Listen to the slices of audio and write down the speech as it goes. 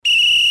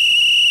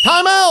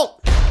Time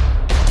out!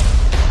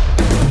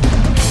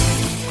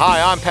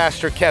 Hi, I'm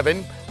Pastor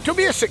Kevin. To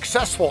be a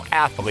successful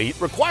athlete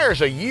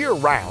requires a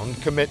year-round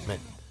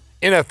commitment.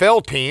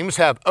 NFL teams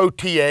have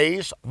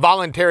OTAs,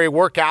 voluntary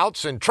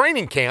workouts, and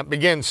training camp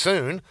begins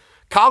soon.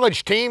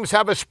 College teams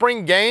have a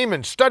spring game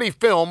and study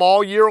film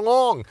all year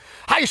long.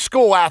 High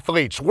school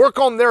athletes work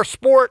on their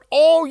sport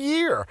all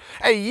year.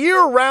 A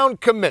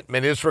year-round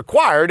commitment is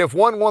required if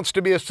one wants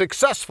to be a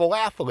successful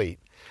athlete.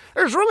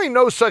 There's really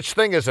no such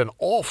thing as an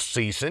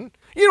off-season.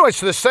 It's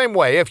the same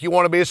way if you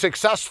want to be a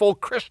successful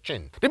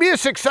Christian. To be a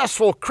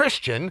successful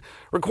Christian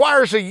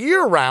requires a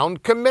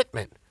year-round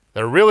commitment.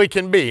 There really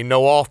can be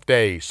no off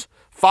days.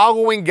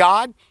 Following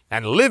God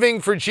and living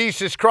for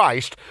Jesus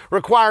Christ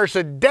requires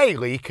a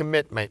daily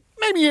commitment.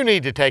 Maybe you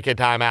need to take a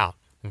time out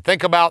and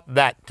think about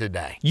that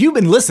today. You've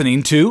been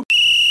listening to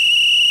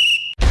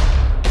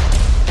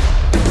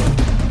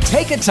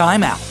Take a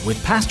Time Out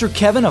with Pastor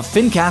Kevin of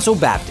Fincastle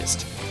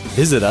Baptist.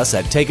 Visit us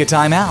at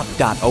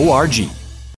takeatimeout.org.